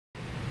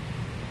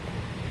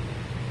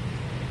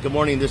Good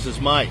morning, this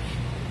is Mike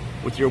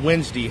with your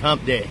Wednesday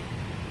hump day,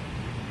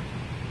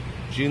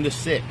 June the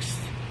 6th,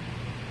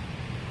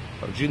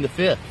 or June the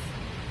 5th,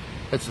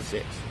 that's the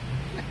 6th.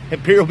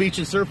 Imperial Beach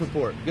and Surf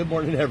Report. Good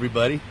morning,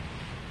 everybody.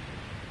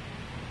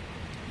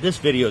 This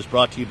video is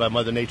brought to you by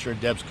Mother Nature and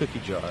Deb's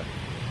Cookie Jar.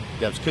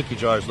 Deb's Cookie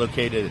Jar is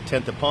located at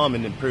 10th and Palm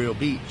in Imperial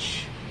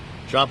Beach.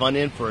 Drop on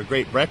in for a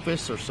great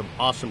breakfast or some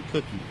awesome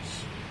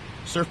cookies.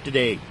 Surf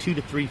today 2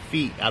 to 3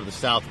 feet out of the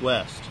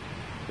southwest.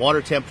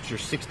 Water temperature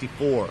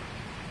 64.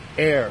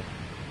 Air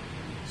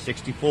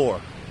 64.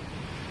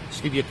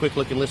 Let's give you a quick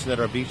look and listen at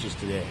our beaches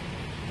today.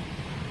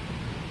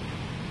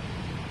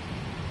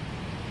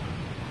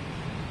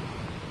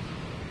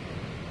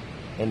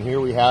 And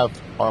here we have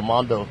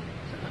Armando.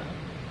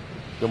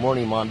 Good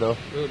morning, Mondo.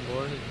 Good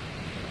morning.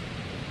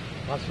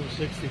 Awesome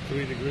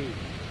 63 degrees.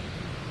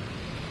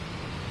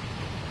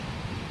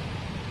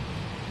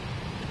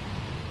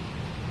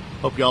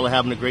 Hope y'all are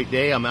having a great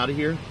day. I'm out of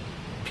here.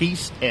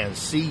 Peace and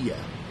see ya.